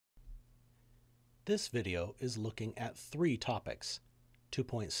This video is looking at three topics: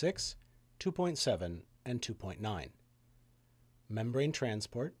 2.6, 2.7, and 2.9. Membrane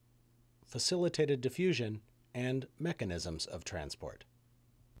transport, facilitated diffusion, and mechanisms of transport.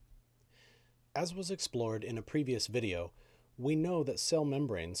 As was explored in a previous video, we know that cell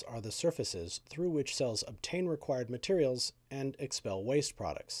membranes are the surfaces through which cells obtain required materials and expel waste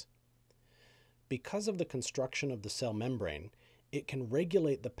products. Because of the construction of the cell membrane, it can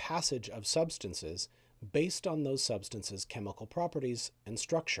regulate the passage of substances based on those substances' chemical properties and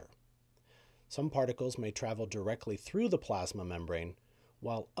structure. Some particles may travel directly through the plasma membrane,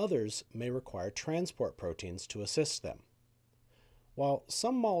 while others may require transport proteins to assist them. While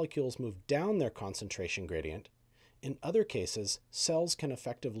some molecules move down their concentration gradient, in other cases, cells can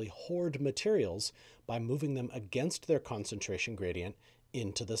effectively hoard materials by moving them against their concentration gradient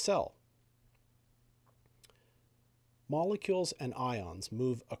into the cell. Molecules and ions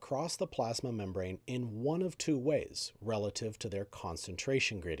move across the plasma membrane in one of two ways relative to their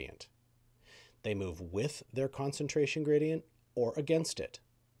concentration gradient. They move with their concentration gradient or against it.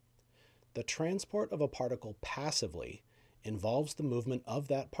 The transport of a particle passively involves the movement of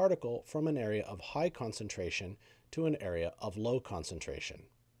that particle from an area of high concentration to an area of low concentration.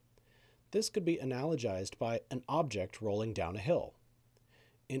 This could be analogized by an object rolling down a hill.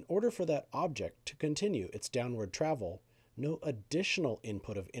 In order for that object to continue its downward travel, no additional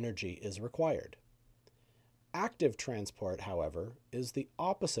input of energy is required. Active transport, however, is the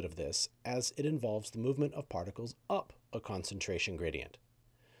opposite of this, as it involves the movement of particles up a concentration gradient.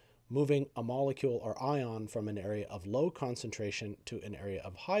 Moving a molecule or ion from an area of low concentration to an area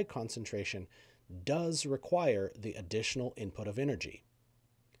of high concentration does require the additional input of energy.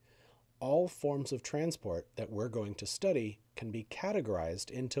 All forms of transport that we're going to study can be categorized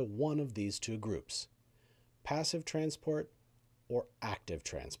into one of these two groups: passive transport or active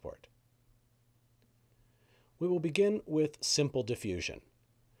transport. We will begin with simple diffusion.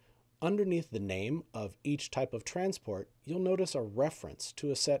 Underneath the name of each type of transport, you'll notice a reference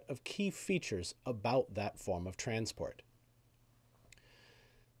to a set of key features about that form of transport.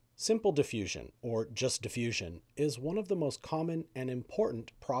 Simple diffusion, or just diffusion, is one of the most common and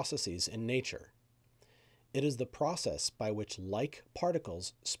important processes in nature. It is the process by which like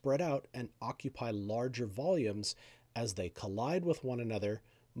particles spread out and occupy larger volumes as they collide with one another,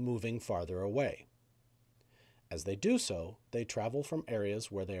 moving farther away. As they do so, they travel from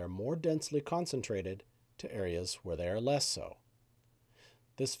areas where they are more densely concentrated to areas where they are less so.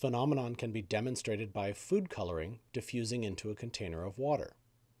 This phenomenon can be demonstrated by food coloring diffusing into a container of water,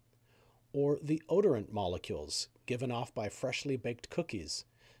 or the odorant molecules given off by freshly baked cookies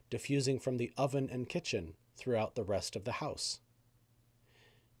diffusing from the oven and kitchen throughout the rest of the house.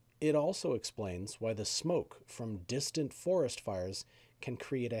 It also explains why the smoke from distant forest fires can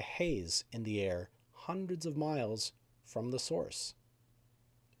create a haze in the air hundreds of miles from the source.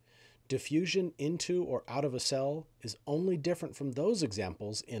 Diffusion into or out of a cell is only different from those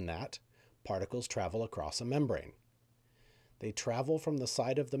examples in that particles travel across a membrane. They travel from the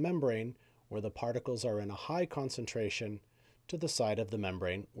side of the membrane where the particles are in a high concentration to the side of the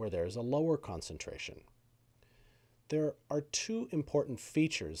membrane where there is a lower concentration. There are two important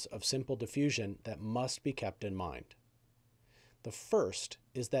features of simple diffusion that must be kept in mind. The first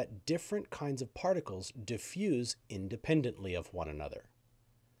is that different kinds of particles diffuse independently of one another.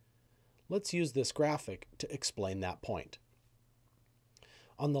 Let's use this graphic to explain that point.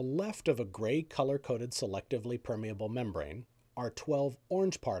 On the left of a gray color-coded selectively permeable membrane are 12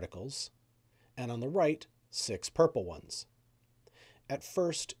 orange particles, and on the right, 6 purple ones. At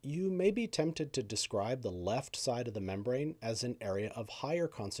first, you may be tempted to describe the left side of the membrane as an area of higher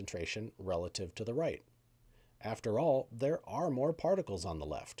concentration relative to the right. After all, there are more particles on the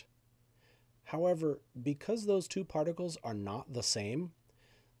left. However, because those two particles are not the same,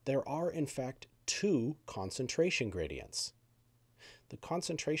 there are in fact two concentration gradients. The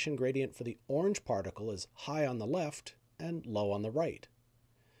concentration gradient for the orange particle is high on the left and low on the right.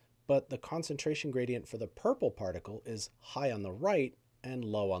 But the concentration gradient for the purple particle is high on the right and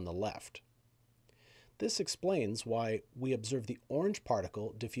low on the left. This explains why we observe the orange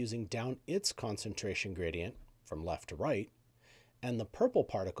particle diffusing down its concentration gradient from left to right, and the purple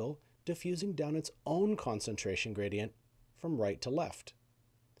particle diffusing down its own concentration gradient from right to left.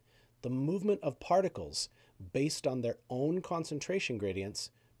 The movement of particles based on their own concentration gradients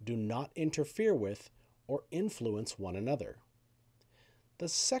do not interfere with or influence one another. The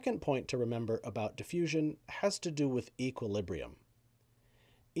second point to remember about diffusion has to do with equilibrium.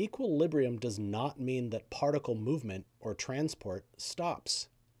 Equilibrium does not mean that particle movement or transport stops.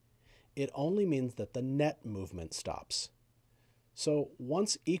 It only means that the net movement stops. So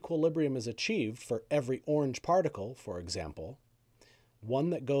once equilibrium is achieved for every orange particle, for example, one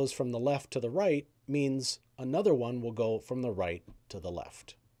that goes from the left to the right means another one will go from the right to the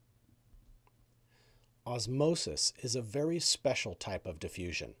left. Osmosis is a very special type of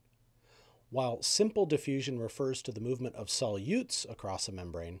diffusion. While simple diffusion refers to the movement of solutes across a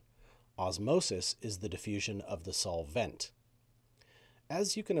membrane, osmosis is the diffusion of the solvent.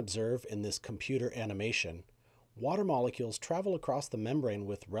 As you can observe in this computer animation, water molecules travel across the membrane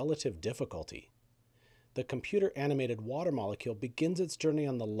with relative difficulty. The computer-animated water molecule begins its journey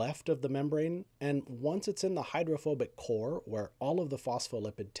on the left of the membrane, and once it's in the hydrophobic core, where all of the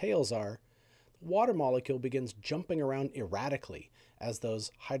phospholipid tails are, the water molecule begins jumping around erratically as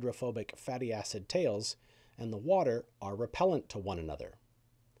those hydrophobic fatty acid tails and the water are repellent to one another.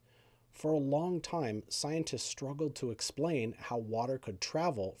 For a long time, scientists struggled to explain how water could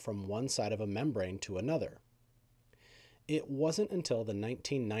travel from one side of a membrane to another. It wasn't until the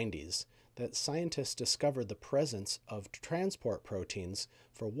 1990s that scientists discovered the presence of transport proteins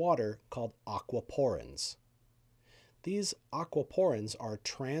for water called aquaporins. These aquaporins are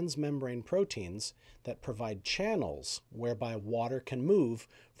transmembrane proteins that provide channels whereby water can move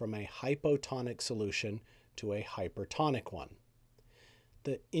from a hypotonic solution to a hypertonic one.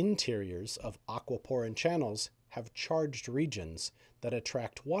 The interiors of aquaporin channels have charged regions that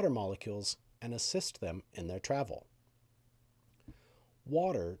attract water molecules and assist them in their travel.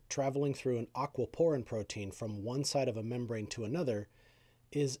 Water traveling through an aquaporin protein from one side of a membrane to another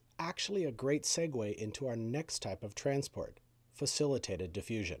is actually a great segue into our next type of transport, facilitated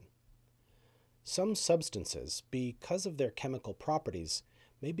diffusion. Some substances, because of their chemical properties,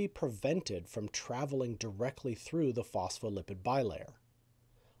 may be prevented from traveling directly through the phospholipid bilayer.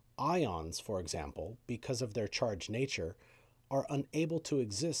 Ions, for example, because of their charged nature, are unable to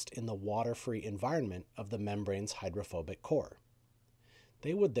exist in the water-free environment of the membrane's hydrophobic core.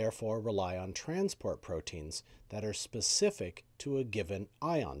 They would therefore rely on transport proteins that are specific to a given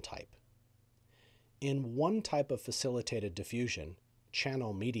ion type. In one type of facilitated diffusion,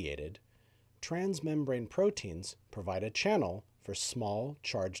 channel-mediated, transmembrane proteins provide a channel for small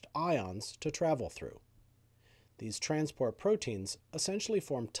charged ions to travel through. These transport proteins essentially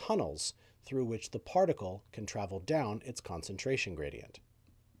form tunnels through which the particle can travel down its concentration gradient.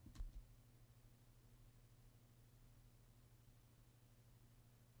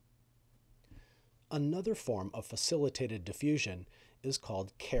 Another form of facilitated diffusion is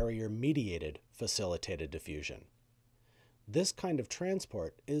called carrier-mediated facilitated diffusion. This kind of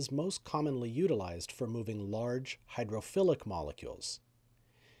transport is most commonly utilized for moving large hydrophilic molecules.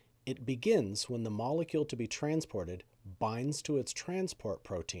 It begins when the molecule to be transported binds to its transport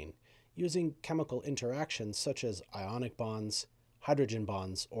protein using chemical interactions such as ionic bonds, hydrogen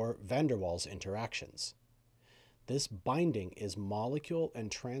bonds, or van der Waals interactions. This binding is molecule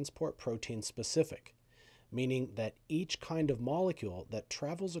and transport protein specific, meaning that each kind of molecule that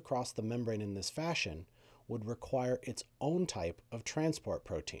travels across the membrane in this fashion would require its own type of transport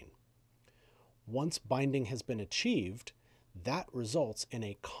protein. Once binding has been achieved, that results in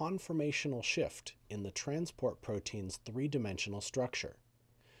a conformational shift in the transport protein's three-dimensional structure.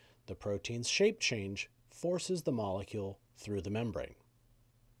 The protein's shape change forces the molecule through the membrane.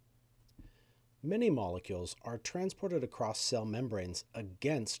 Many molecules are transported across cell membranes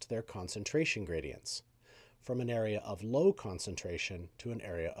against their concentration gradients, from an area of low concentration to an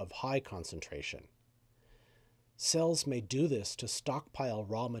area of high concentration. Cells may do this to stockpile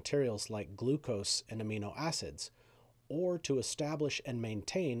raw materials like glucose and amino acids, or to establish and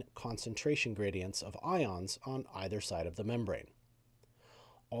maintain concentration gradients of ions on either side of the membrane.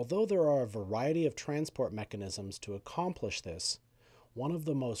 Although there are a variety of transport mechanisms to accomplish this, one of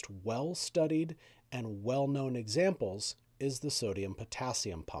the most well-studied and well-known examples is the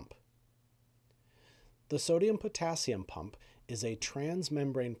sodium-potassium pump. The sodium-potassium pump is a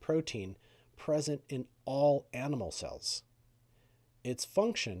transmembrane protein present in all animal cells. Its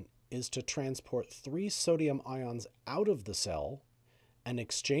function is to transport 3 sodium ions out of the cell and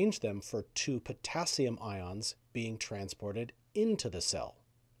exchange them for 2 potassium ions being transported into the cell.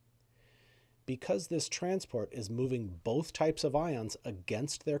 Because this transport is moving both types of ions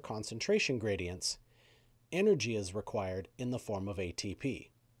against their concentration gradients, energy is required in the form of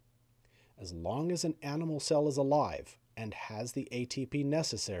ATP. As long as an animal cell is alive and has the ATP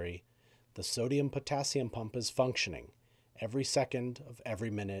necessary, the sodium-potassium pump is functioning every second of every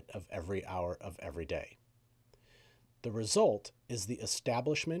minute of every hour of every day. The result is the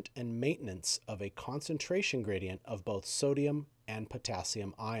establishment and maintenance of a concentration gradient of both sodium and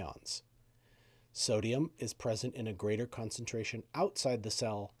potassium ions. Sodium is present in a greater concentration outside the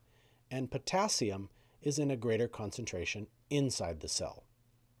cell, and potassium is in a greater concentration inside the cell.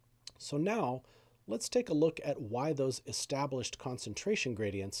 So now, let's take a look at why those established concentration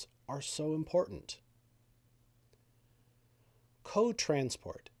gradients are so important.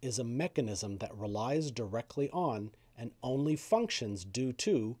 Cotransport is a mechanism that relies directly on and only functions due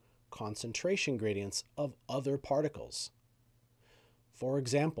to concentration gradients of other particles. For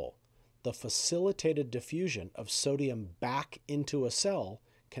example, the facilitated diffusion of sodium back into a cell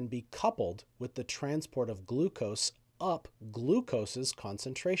can be coupled with the transport of glucose up glucose's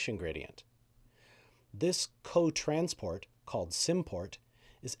concentration gradient. This cotransport, called symport,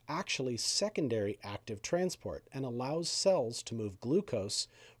 is actually secondary active transport and allows cells to move glucose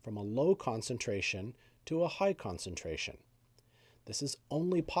from a low concentration to a high concentration. This is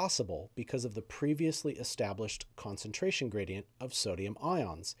only possible because of the previously established concentration gradient of sodium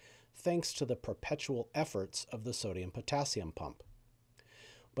ions, thanks to the perpetual efforts of the sodium-potassium pump.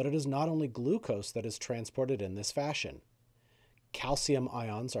 But it is not only glucose that is transported in this fashion. Calcium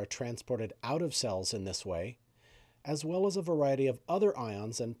ions are transported out of cells in this way, as well as a variety of other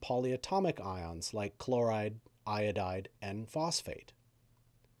ions and polyatomic ions like chloride, iodide, and phosphate.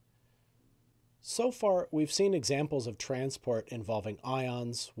 So far, we've seen examples of transport involving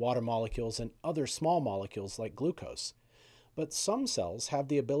ions, water molecules, and other small molecules like glucose. But some cells have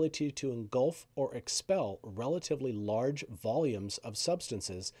the ability to engulf or expel relatively large volumes of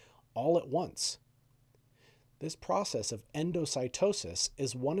substances all at once. This process of endocytosis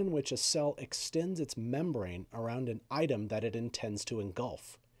is one in which a cell extends its membrane around an item that it intends to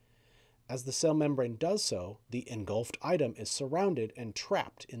engulf. As the cell membrane does so, the engulfed item is surrounded and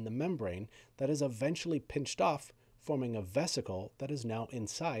trapped in the membrane that is eventually pinched off, forming a vesicle that is now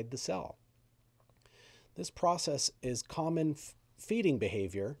inside the cell. This process is common feeding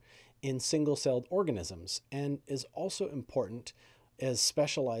behavior in single-celled organisms and is also important as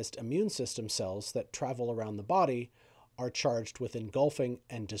specialized immune system cells that travel around the body are charged with engulfing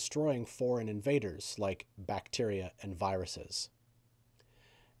and destroying foreign invaders like bacteria and viruses.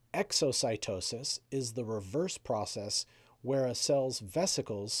 Exocytosis is the reverse process where a cell's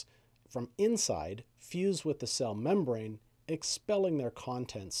vesicles from inside fuse with the cell membrane, expelling their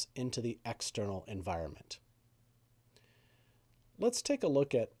contents into the external environment. Let's take a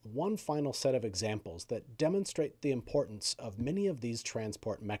look at one final set of examples that demonstrate the importance of many of these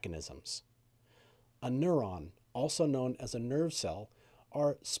transport mechanisms. A neuron, also known as a nerve cell,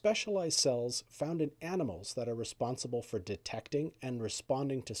 are specialized cells found in animals that are responsible for detecting and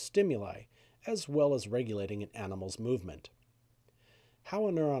responding to stimuli, as well as regulating an animal's movement. How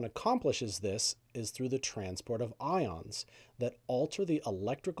a neuron accomplishes this is through the transport of ions that alter the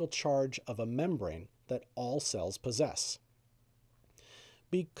electrical charge of a membrane that all cells possess.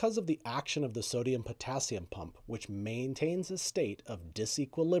 Because of the action of the sodium-potassium pump, which maintains a state of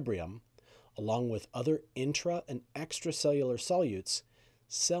disequilibrium, along with other intra- and extracellular solutes,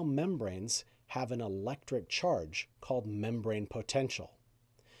 cell membranes have an electric charge called membrane potential.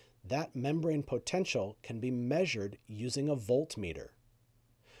 That membrane potential can be measured using a voltmeter.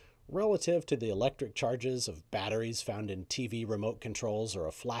 Relative to the electric charges of batteries found in TV remote controls or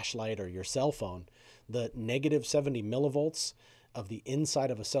a flashlight or your cell phone, the negative 70 millivolts of the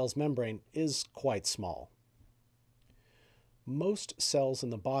inside of a cell's membrane is quite small. Most cells in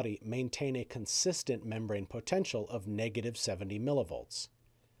the body maintain a consistent membrane potential of negative 70 millivolts.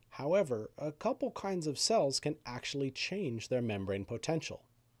 However, a couple kinds of cells can actually change their membrane potential.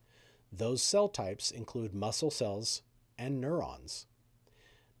 Those cell types include muscle cells and neurons.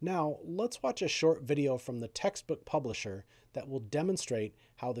 Now, let's watch a short video from the textbook publisher that will demonstrate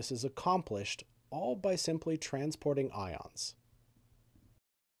how this is accomplished, all by simply transporting ions.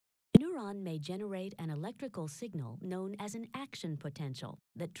 A neuron may generate an electrical signal known as an action potential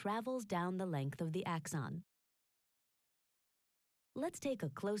that travels down the length of the axon. Let's take a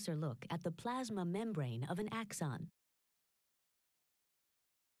closer look at the plasma membrane of an axon.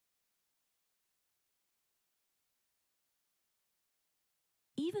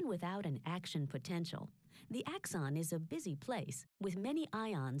 Even without an action potential, the axon is a busy place with many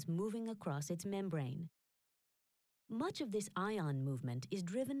ions moving across its membrane. Much of this ion movement is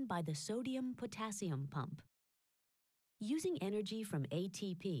driven by the sodium-potassium pump. Using energy from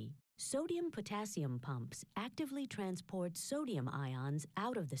ATP, sodium-potassium pumps actively transport sodium ions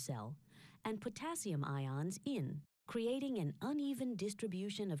out of the cell and potassium ions in, creating an uneven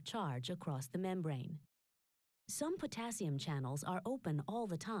distribution of charge across the membrane. Some potassium channels are open all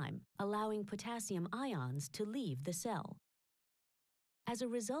the time, allowing potassium ions to leave the cell. As a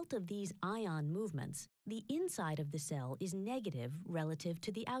result of these ion movements, the inside of the cell is negative relative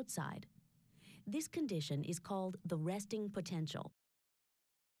to the outside. This condition is called the resting potential.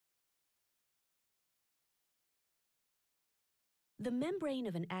 The membrane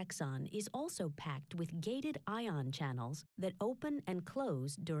of an axon is also packed with gated ion channels that open and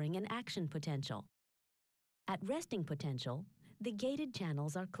close during an action potential. At resting potential, the gated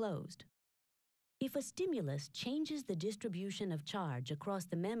channels are closed. If a stimulus changes the distribution of charge across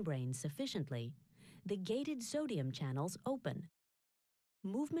the membrane sufficiently, the gated sodium channels open.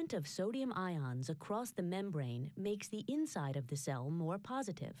 Movement of sodium ions across the membrane makes the inside of the cell more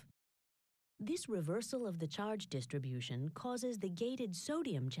positive. This reversal of the charge distribution causes the gated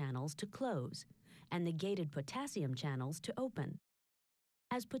sodium channels to close and the gated potassium channels to open.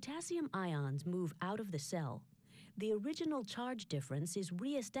 As potassium ions move out of the cell, the original charge difference is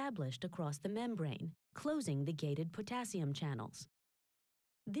re-established across the membrane, closing the gated potassium channels.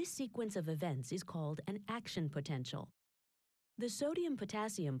 This sequence of events is called an action potential. The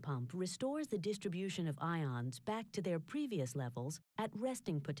sodium-potassium pump restores the distribution of ions back to their previous levels at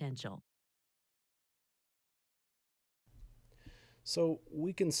resting potential. So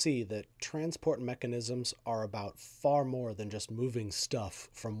we can see that transport mechanisms are about far more than just moving stuff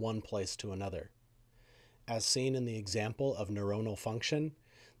from one place to another. As seen in the example of neuronal function,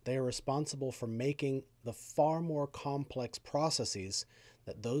 they are responsible for making the far more complex processes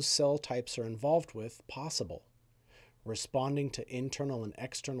that those cell types are involved with possible, responding to internal and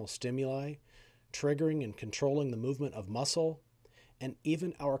external stimuli, triggering and controlling the movement of muscle, and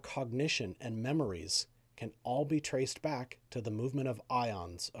even our cognition and memories can all be traced back to the movement of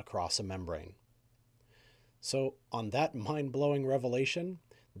ions across a membrane. So, on that mind-blowing revelation,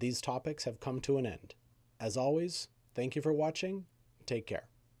 these topics have come to an end. As always, thank you for watching. Take care.